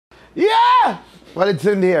Yeah! Well, it's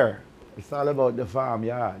in there. It's all about the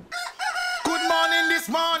farmyard. Good morning this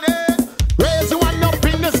morning. Raise your hand up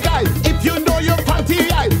in the sky. If you know your party,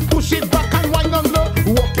 push it back and wind on low.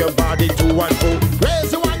 Walk your body to and fro.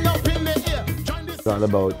 Raise your hand up in the air. Join this. It's all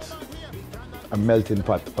about a melting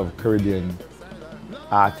pot of Caribbean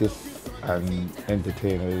artists and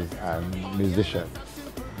entertainers and musicians.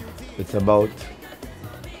 It's about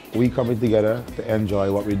we coming together to enjoy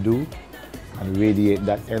what we do and radiate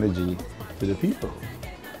that energy to the people.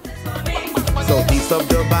 Southeast of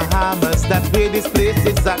the Bahamas, that's where this place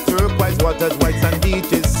is at. Turquoise waters, whites and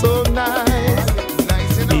beaches, so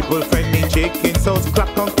nice. People friendly, chicken sauce,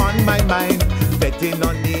 crack on my mind. Betting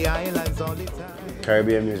on the islands all the time.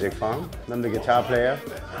 Caribbean Music Farm. I'm the guitar player,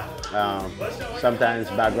 sometimes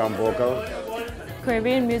background vocal.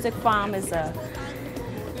 Caribbean Music Farm is a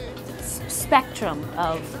spectrum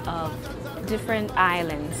of different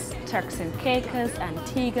islands, Turks and Caicos,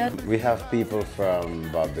 Antigua. We have people from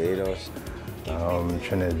Barbados,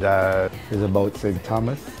 Trinidad. It's about St.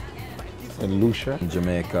 Thomas, St. Lucia,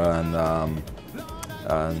 Jamaica,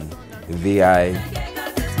 and VI.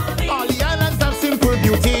 All the islands have simple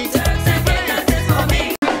beauty.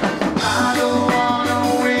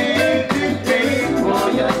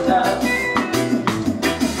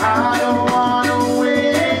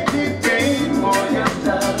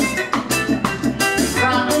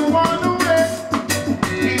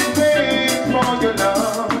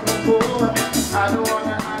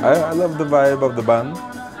 I love the vibe of the band.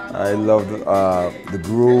 I love the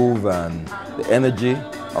groove and the energy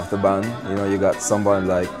of the band. You know, you got someone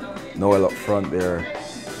like Noel up front there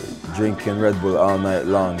drinking Red Bull all night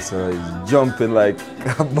long, so he's jumping like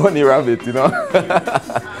a bunny rabbit, you know.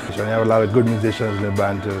 So you have a lot of good musicians in the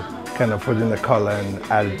band to kind of put in the color and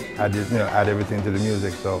add everything to the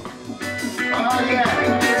music. So. Oh yeah,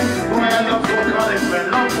 boy, I love Fort Collins,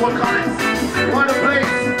 man. Love Fort Collins. What a place.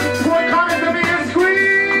 Fort Collins, let me hear a scream.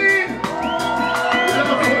 Love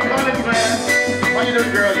Fort Collins, man. How you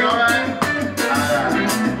doing, girl? You all right?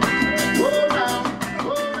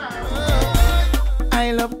 I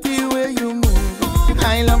love the way you move.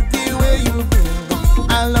 I love the way you move.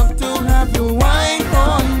 I love to have you wine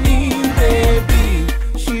on me, baby.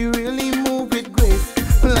 She really move with grace,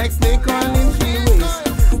 like snake on in 3 ways.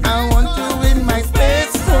 I want you in my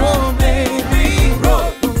space, so baby.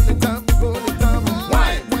 Roll it up,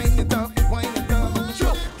 wind it up.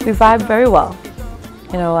 We vibe very well.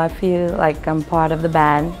 You know, I feel like I'm part of the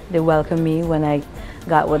band. They welcomed me when I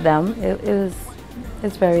got with them.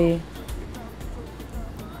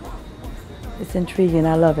 It's intriguing.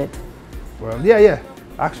 I love it. Well, yeah.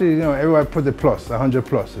 Actually, you know, everybody put the plus, 100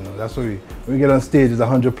 plus. You know, that's what when we get on stage, it's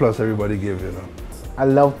 100 plus. Everybody give, you know. I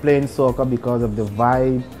love playing soca because of the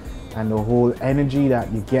vibe and the whole energy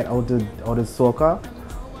that you get out of soca.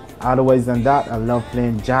 Otherwise than that, I love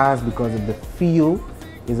playing jazz because of the feel.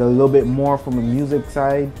 Is a little bit more from the music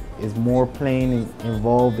side. Is more playing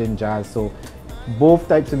involved in jazz. So both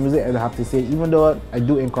types of music, I have to say, even though I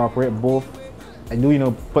do incorporate both. I do, you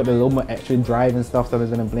know, put a little more extra drive and stuff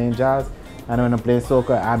sometimes when I'm playing jazz. And when I'm playing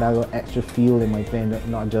soca, I add a little extra feel in my playing,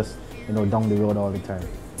 not just, you know, down the road all the time.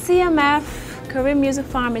 CMF, Caribbean Music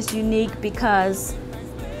Farm, is unique because,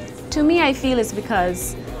 to me, I feel it's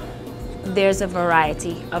because there's a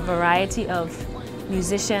variety of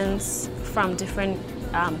musicians from different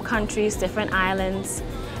countries, different islands.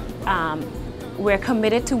 We're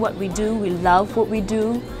committed to what we do, we love what we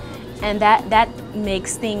do, and that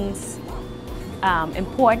makes things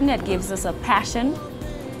important. That gives us a passion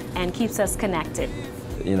and keeps us connected.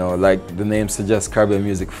 You know, like the name suggests, Caribbean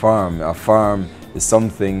Music Farm. A farm is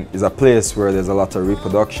a place where there's a lot of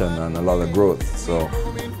reproduction and a lot of growth. So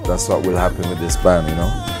that's what will happen with this band, you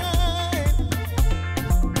know.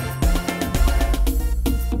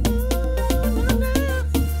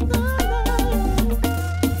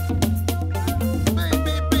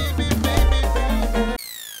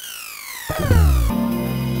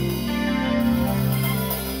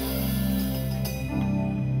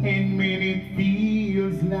 And when it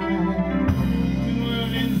feels like the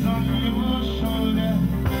world is on your shoulder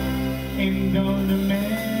and all the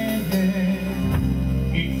madness,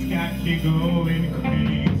 it's got you going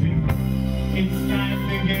crazy. It's time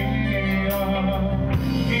to get off.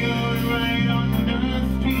 You're right on the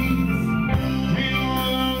streets and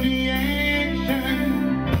all of the action.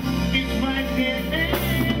 It's right there at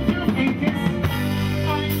your feet.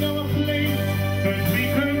 I know a place that we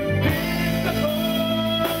could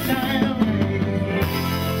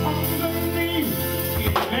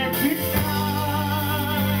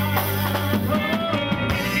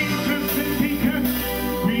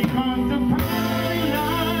we come to party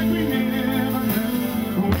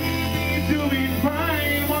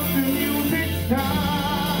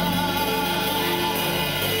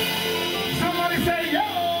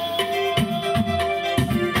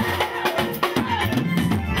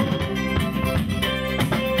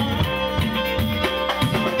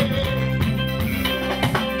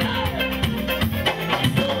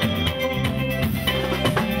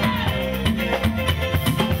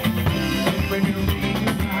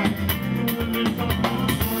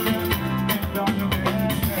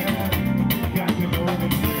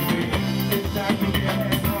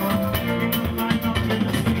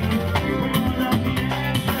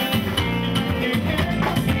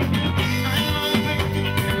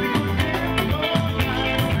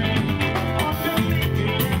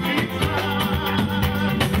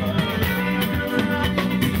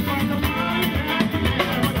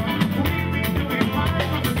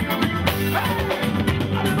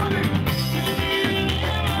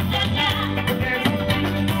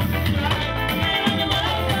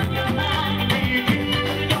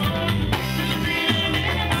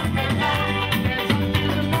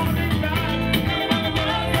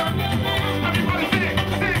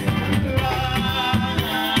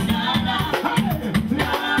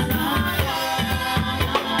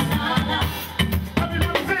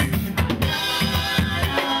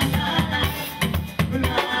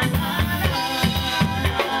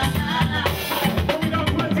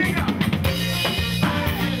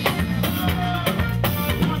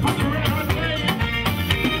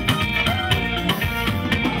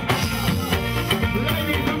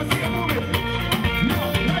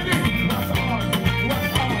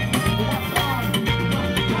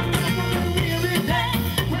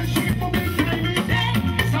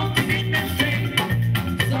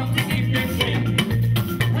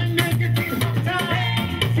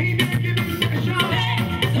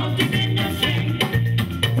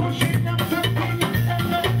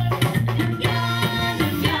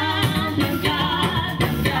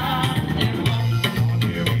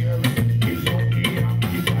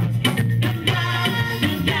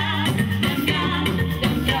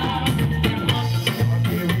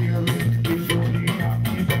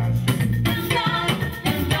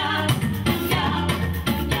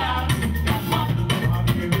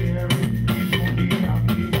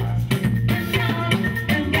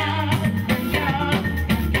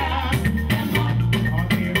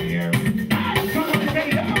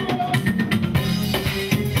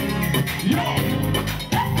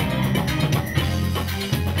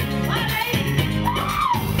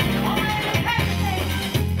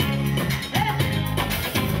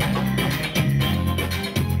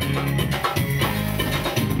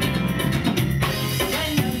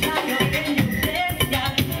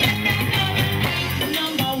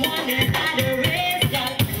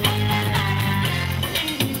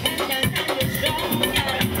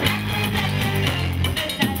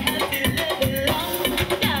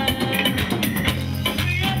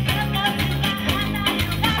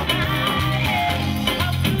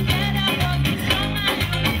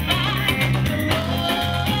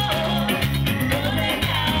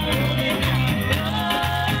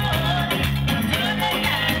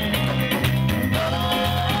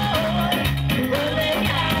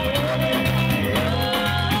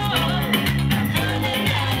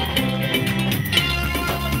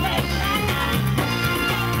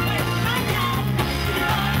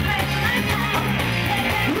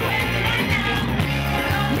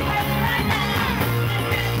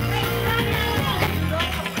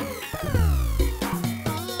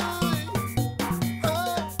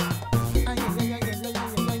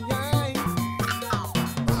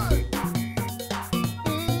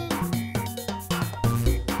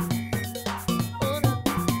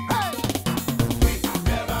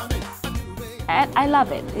I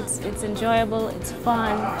love it. It's enjoyable, it's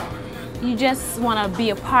fun. You just want to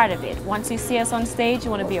be a part of it. Once you see us on stage,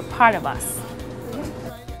 you want to be a part of us.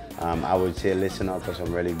 I would say listen out for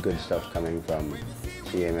some really good stuff coming from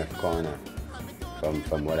CMF Corner,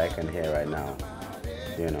 from what I can hear right now.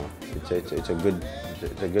 You know, it's a good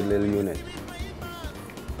little unit.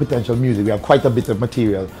 Potential music. We have quite a bit of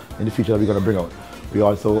material in the future that we're going to bring out. We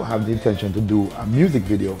also have the intention to do a music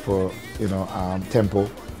video for, you know, Tempo,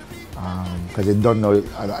 because they don't know,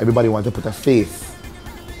 everybody wants to put a face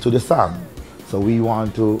to the song. So we're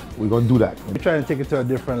going to do that. We're trying to take it to a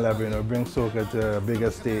different level, you know, bring soca to a bigger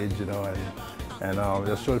stage, you know, and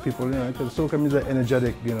just show people, you know, because soca music is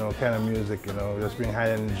energetic, you know, kind of music, you know, just bring high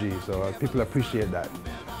energy. So people appreciate that.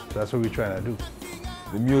 So that's what we're trying to do.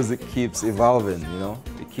 The music keeps evolving, you know,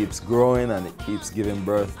 it keeps growing and it keeps giving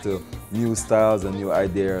birth to new styles and new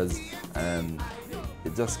ideas, and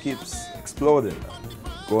it just keeps exploding,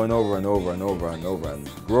 going over and over and over and over and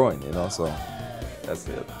growing, you know, so that's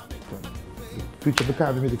it. The future of the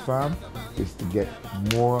Caribbean Music Farm is to get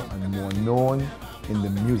more and more known in the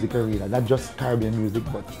music arena, not just Caribbean music,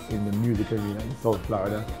 but in the music arena in South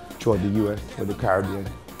Florida, throughout the US, for the Caribbean,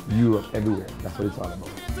 Europe, everywhere. That's what it's all about.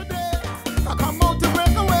 I come out to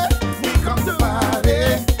break away. We come to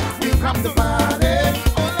party. We come to party.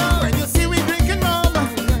 Oh Lord, when you see we drinking rum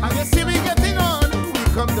and you see we getting on, we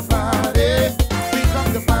come to party.